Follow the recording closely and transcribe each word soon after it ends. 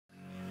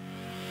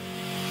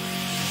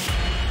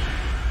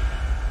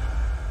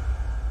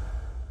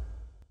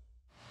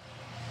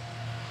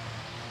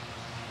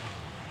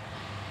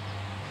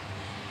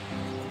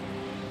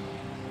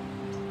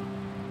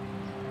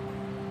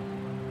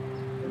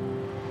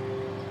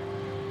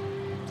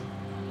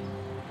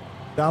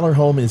Valor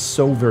Home is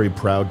so very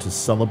proud to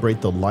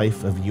celebrate the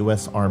life of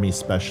U.S. Army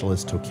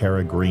Specialist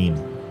Toccara Green.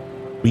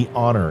 We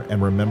honor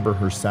and remember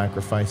her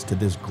sacrifice to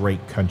this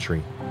great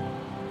country.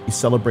 We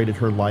celebrated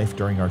her life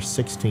during our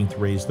 16th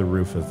Raise the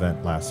Roof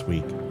event last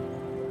week.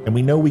 And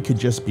we know we could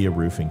just be a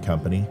roofing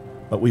company,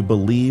 but we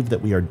believe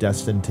that we are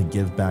destined to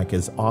give back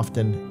as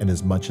often and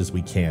as much as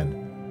we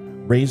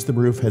can. Raise the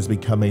Roof has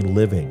become a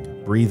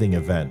living, breathing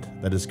event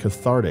that is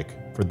cathartic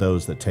for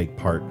those that take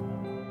part.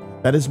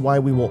 That is why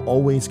we will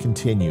always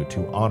continue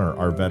to honor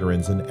our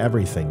veterans in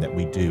everything that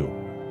we do.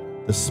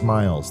 The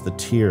smiles, the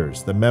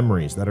tears, the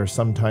memories that are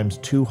sometimes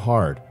too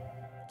hard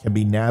can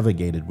be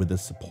navigated with the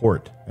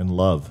support and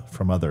love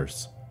from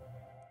others.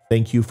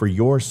 Thank you for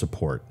your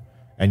support,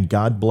 and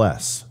God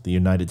bless the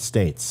United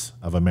States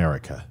of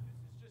America.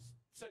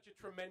 Such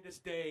a tremendous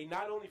day,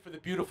 not only for the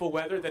beautiful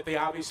weather that they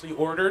obviously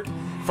ordered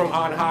from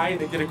on high,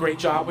 and they did a great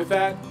job with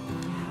that,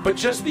 but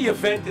just the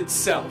event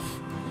itself.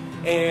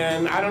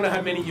 And I don't know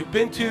how many you've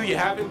been to, you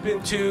haven't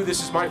been to,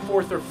 this is my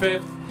 4th or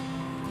 5th.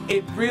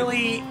 It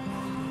really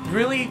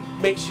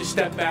makes you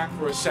step back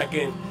for a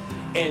second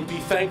and be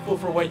thankful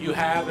for what you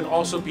have, and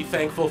also be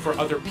thankful for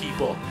other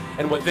people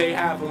and what they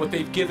have and what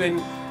they've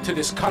given to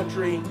this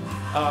country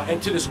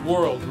and to this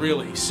world,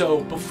 really. So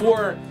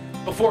before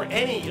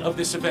any of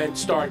this event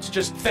starts,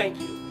 just thank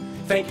you.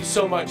 Thank you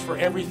so much for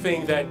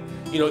everything that,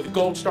 you know, the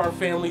Gold Star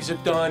families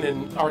have done,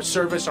 and our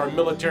service, our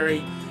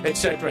military,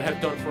 etc. have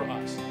done for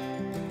us.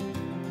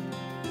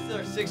 This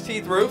is our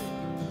 16th roof.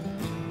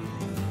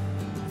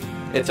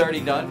 It's already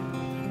done.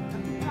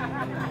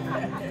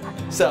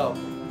 So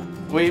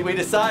we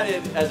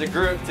decided as a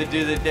group to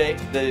do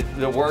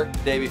the work the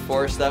day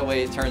before, so that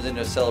way it turns into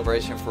a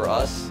celebration for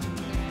us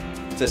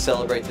to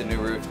celebrate the new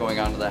roof going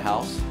onto the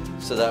house.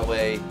 So that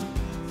way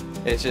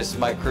it's just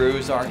my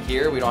crews aren't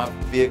here. We don't have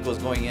vehicles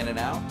going in and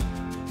out.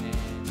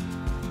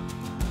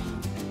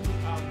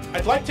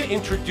 I'd like to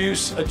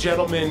introduce a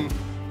gentleman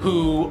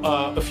who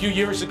a few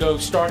years ago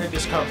started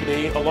this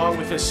company along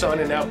with his son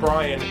and now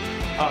Brian,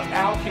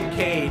 Al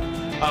Kincaid,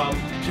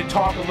 to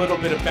talk a little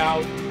bit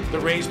about the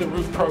Raise the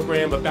Roof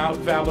program, about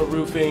Valor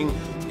Roofing,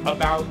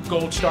 about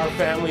Gold Star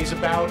families,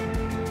 about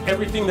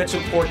everything that's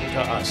important to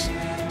us.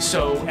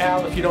 So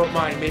Al, if you don't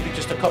mind, maybe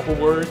just a couple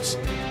words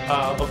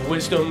of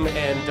wisdom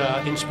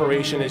and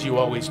inspiration, as you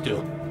always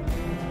do.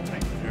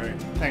 Thank you, Garry.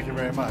 Thank you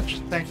very much.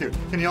 Thank you.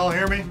 Can you all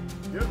hear me?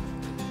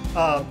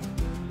 Yep.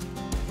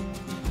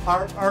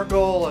 Our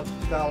goal at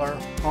Valor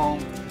Home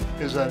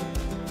is that,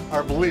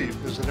 our belief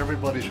is that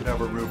everybody should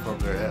have a roof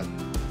over their head.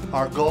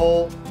 Our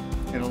goal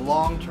in the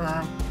long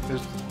term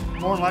is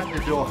more likely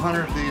to do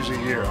 100 of these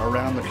a year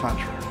around the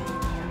country.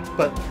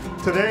 But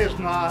today is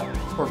not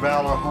for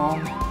Valor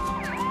Home.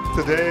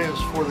 Today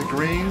is for the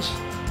Greens.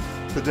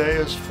 Today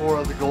is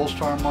for the Gold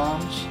Star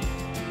moms.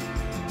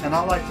 And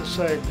I like to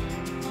say,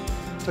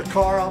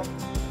 Tocarra,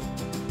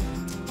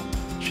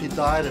 she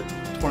died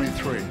at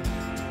 23.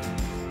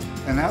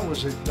 And that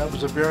was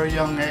a very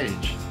young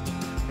age.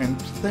 And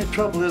the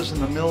trouble is, in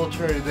the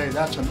military today,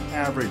 that's an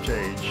average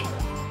age.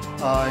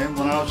 And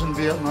when I was in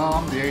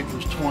Vietnam, the age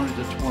was 20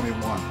 to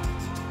 21.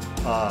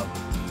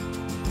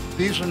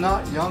 These are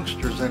not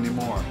youngsters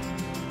anymore.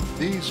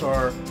 These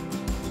are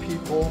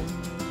people,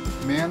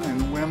 men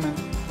and women,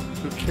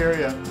 who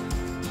carry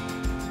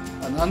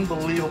an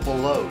unbelievable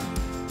load.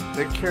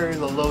 They carry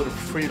the load of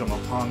freedom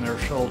upon their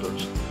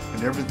shoulders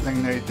in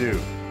everything they do,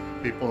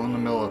 people in the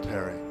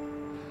military.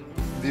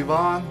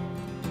 Yvonne,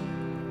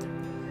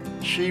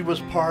 she was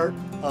part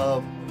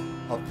of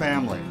a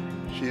family.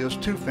 She has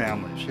two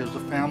families. She has the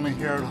family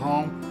here at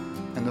home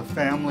and the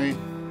family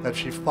that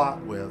she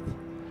fought with.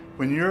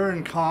 When you're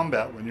in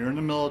combat, when you're in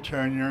the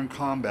military and you're in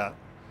combat,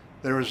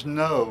 there is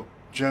no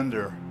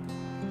gender,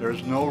 there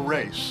is no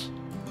race,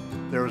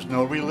 there is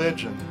no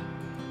religion,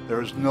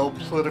 there is no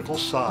political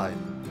side.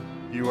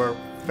 You are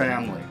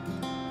family.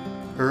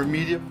 Her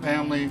immediate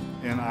family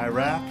in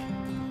Iraq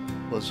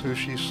was who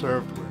she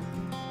served with.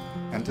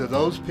 And to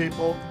those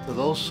people, to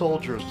those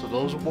soldiers, to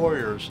those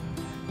warriors,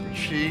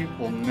 she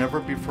will never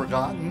be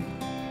forgotten,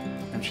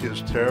 and she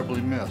is terribly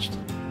missed.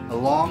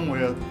 Along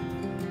with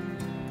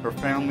her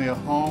family at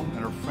home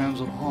and her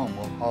friends at home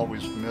will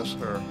always miss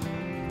her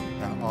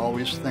and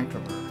always think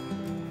of her.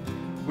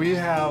 We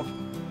have,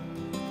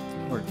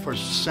 for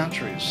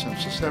centuries,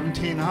 since the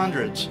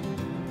 1700s,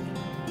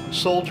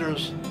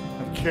 soldiers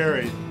have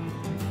carried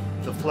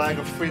the flag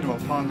of freedom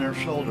upon their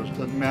shoulders.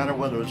 Doesn't matter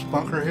whether it's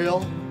Bunker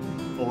Hill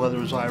or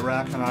whether it's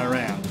Iraq and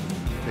Iran.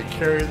 They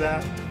carry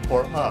that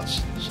for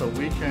us so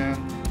we can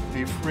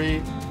be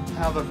free,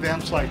 have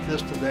events like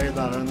this today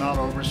that are not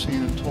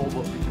overseen and told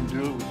what we can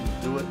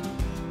do it.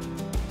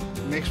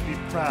 It makes me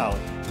proud,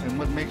 and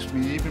what makes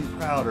me even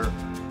prouder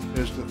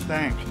is to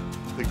thank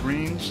the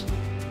Greens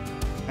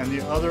and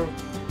the other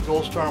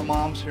Gold Star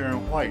moms here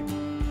in white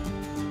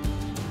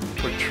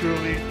for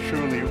truly,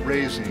 truly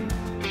raising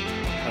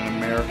an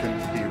American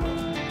hero.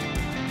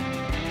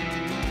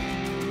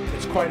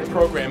 It's quite a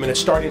program, and it's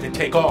starting to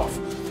take off.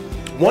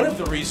 One of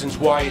the reasons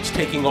why it's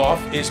taking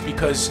off is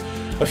because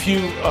a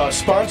few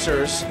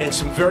sponsors and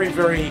some very,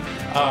 very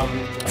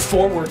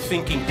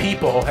forward-thinking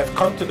people have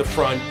come to the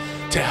front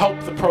to help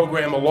the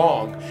program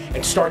along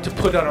and start to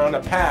put it on a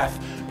path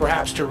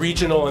perhaps to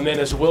regional, and then,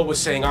 as Will was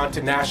saying, on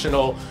to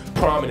national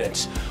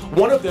prominence.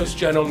 One of those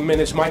gentlemen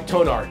is Mike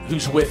Tonart,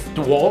 who's with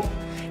DeWalt,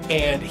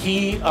 and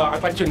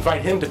I'd like to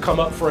invite him to come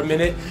up for a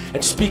minute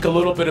and speak a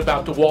little bit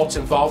about DeWalt's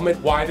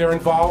involvement, why they're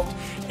involved,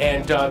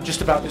 and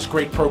just about this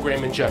great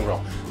program in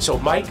general. So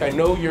Mike, I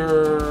know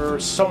you're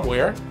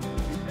somewhere.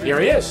 Here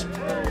he is.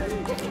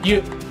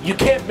 You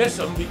can't miss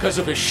him because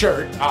of his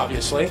shirt,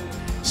 obviously.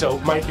 So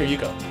Mike, here you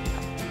go.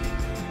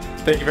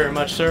 Thank you very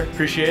much, sir.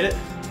 Appreciate it.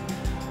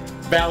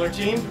 Valor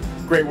team,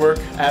 great work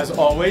as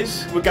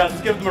always.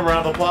 Let's give them a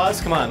round of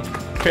applause. Come on,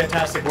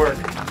 fantastic work.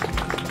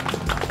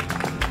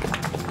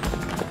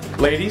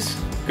 Ladies,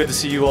 good to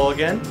see you all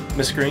again.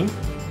 Miss Green,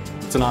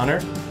 it's an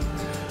honor.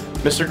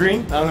 Mr.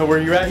 Green, I don't know where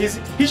you're at.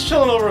 He's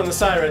chilling over on the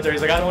side right there.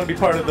 He's like, I don't want to be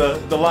part of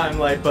the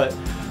limelight, but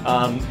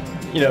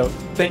you know,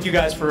 thank you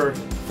guys for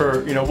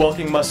you know,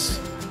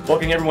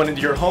 welcoming everyone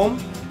into your home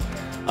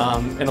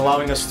and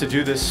allowing us to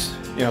do this,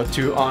 you know,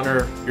 to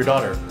honor your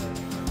daughter.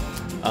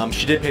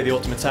 She did pay the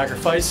ultimate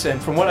sacrifice, and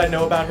from what I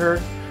know about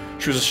her,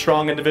 she was a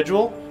strong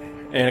individual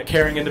and a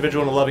caring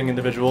individual and a loving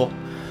individual,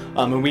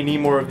 and we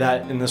need more of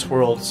that in this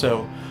world.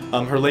 So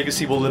her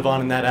legacy will live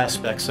on in that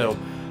aspect. So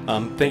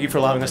thank you for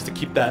allowing us to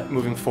keep that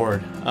moving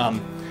forward.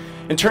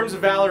 In terms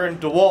of Valor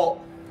and DeWalt,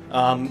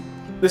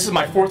 this is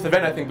my 4th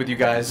event, I think, with you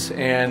guys,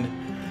 and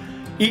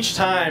each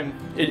time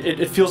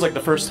it feels like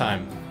the first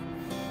time,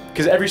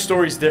 because every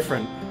story is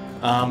different,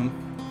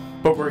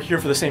 but we're here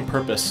for the same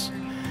purpose.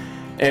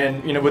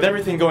 And you know, with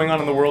everything going on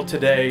in the world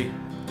today,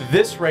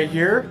 this right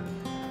here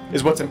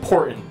is what's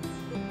important.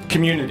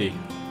 Community.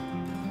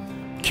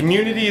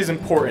 Community is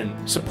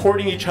important.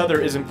 Supporting each other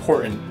is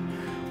important.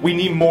 We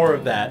need more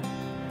of that.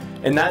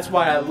 And that's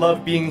why I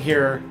love being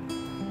here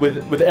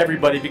with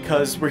everybody,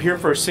 because we're here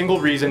for a single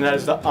reason, that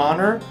is to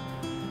honor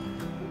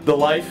the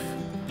life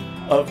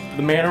of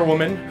the man or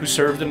woman who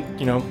served in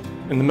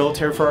the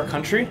military for our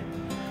country,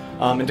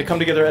 and to come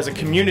together as a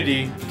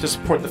community to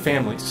support the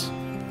families.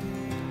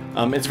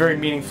 It's very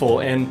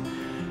meaningful, and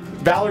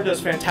Valor does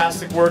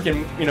fantastic work,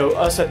 and you know,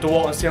 us at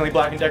DeWalt and Stanley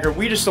Black & Decker,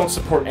 we just don't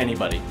support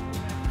anybody.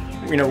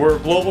 You know, we're a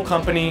global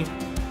company.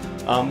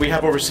 We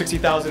have over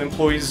 60,000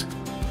 employees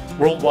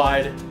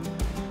worldwide.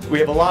 We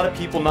have a lot of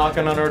people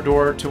knocking on our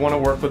door to want to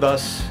work with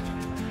us,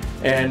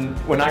 and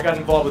when I got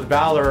involved with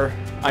Valor,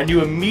 I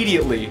knew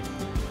immediately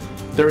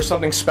there was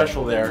something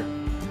special there.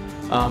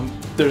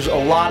 There's a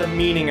lot of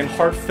meaning and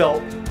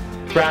heartfelt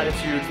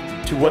gratitude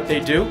to what they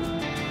do,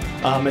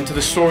 and to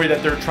the story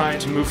that they're trying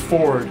to move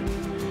forward.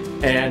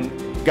 And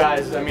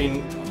guys, I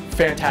mean,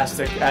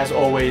 fantastic as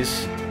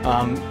always.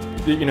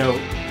 You know,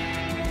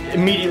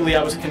 immediately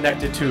I was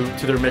connected to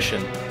their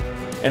mission.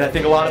 And I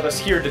think a lot of us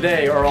here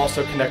today are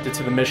also connected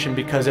to the mission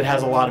because it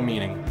has a lot of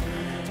meaning.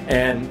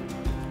 And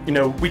you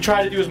know, we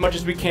try to do as much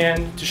as we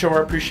can to show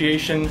our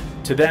appreciation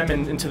to them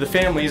and to the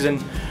families.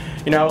 And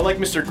you know, I would like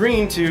Mr.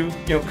 Green to, you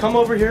know, come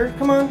over here.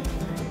 Come on.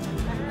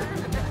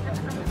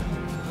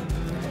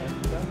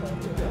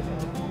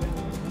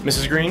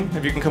 Mrs. Green,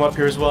 if you can come up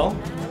here as well.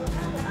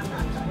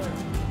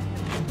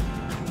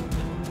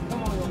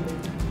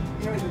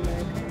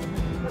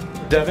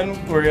 Devin,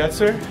 where are you at,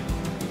 sir?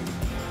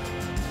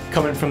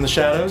 Coming from the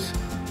shadows.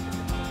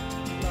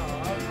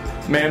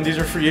 Ma'am, these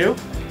are for you.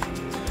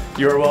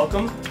 You are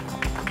welcome.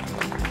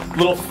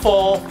 Little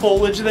fall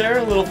foliage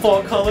there, little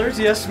fall colors.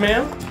 Yes,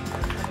 ma'am.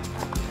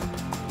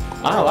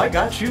 Oh, I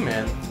got you,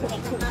 man.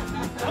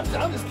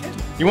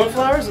 You want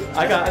flowers?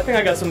 I think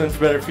I got something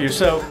better for you.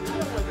 So.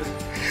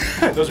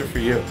 Those are for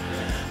you.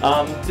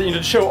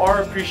 To show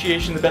our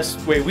appreciation the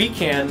best way we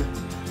can,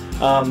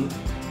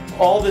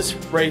 all this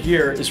right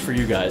here is for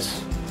you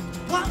guys.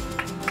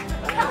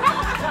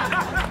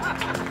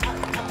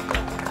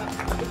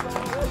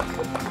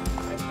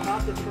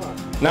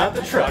 Not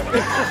the truck.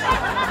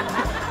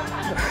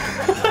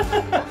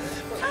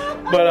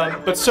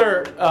 But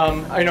sir,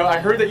 I know I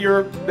heard that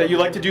you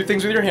like to do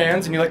things with your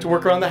hands and you like to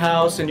work around the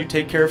house and you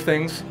take care of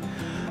things.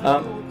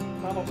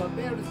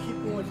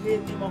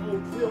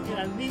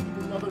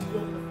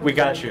 We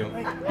got you.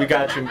 We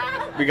got you.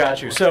 We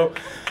got you. So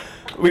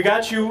we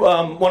got you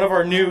one of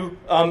our new.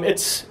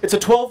 It's a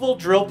 12-volt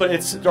drill, but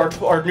it's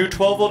our new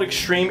 12-volt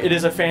Extreme. It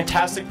is a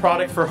fantastic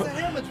product for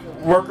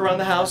work around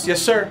the house.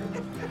 Yes, sir.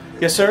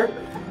 Yes, sir.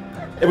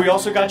 And we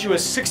also got you a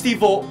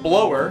 60-volt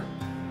blower.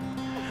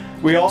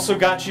 We also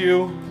got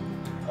you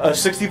a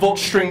 60-volt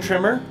string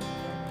trimmer.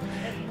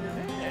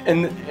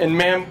 And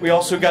ma'am, we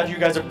also got you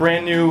guys a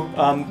brand new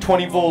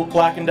 20-volt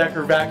Black &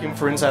 Decker vacuum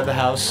for inside the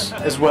house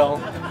as well.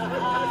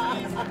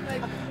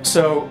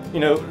 So,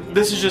 you know,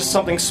 this is just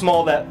something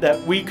small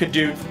that we could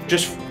do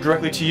just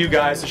directly to you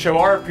guys to show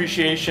our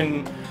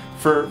appreciation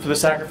for the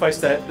sacrifice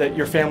that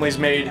your family's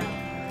made.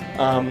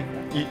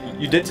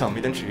 You did tell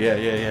me, didn't you?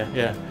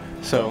 Yeah.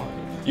 So,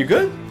 you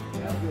good?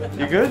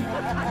 You good?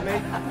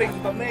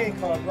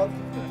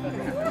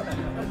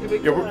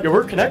 Yeah,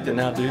 we're connected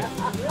now, dude.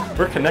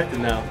 We're connected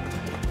now.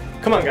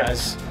 Come on,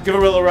 guys. Give a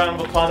real round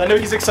of applause. I know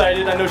he's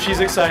excited. I know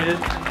she's excited.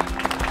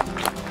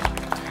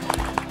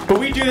 But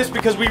we do this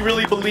because we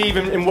really believe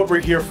in what we're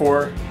here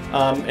for,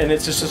 and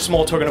it's just a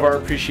small token of our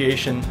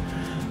appreciation.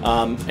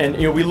 And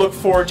you know, we look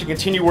forward to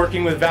continue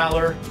working with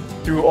Valor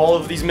through all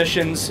of these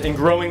missions and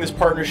growing this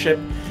partnership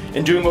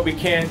and doing what we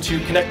can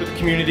to connect with the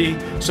community,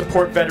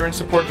 support veteran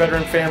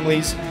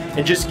families,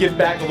 and just give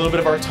back a little bit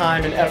of our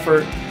time and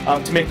effort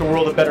to make the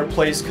world a better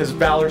place, because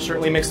Valor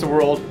certainly makes the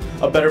world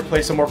a better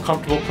place, a more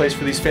comfortable place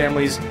for these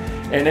families.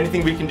 And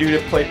anything we can do to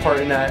play part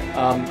in that,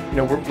 you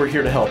know, we're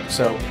here to help.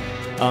 So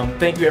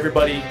thank you,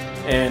 everybody,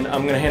 and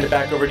I'm going to hand it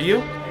back over to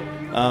you.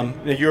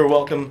 You're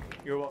welcome.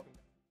 You're welcome.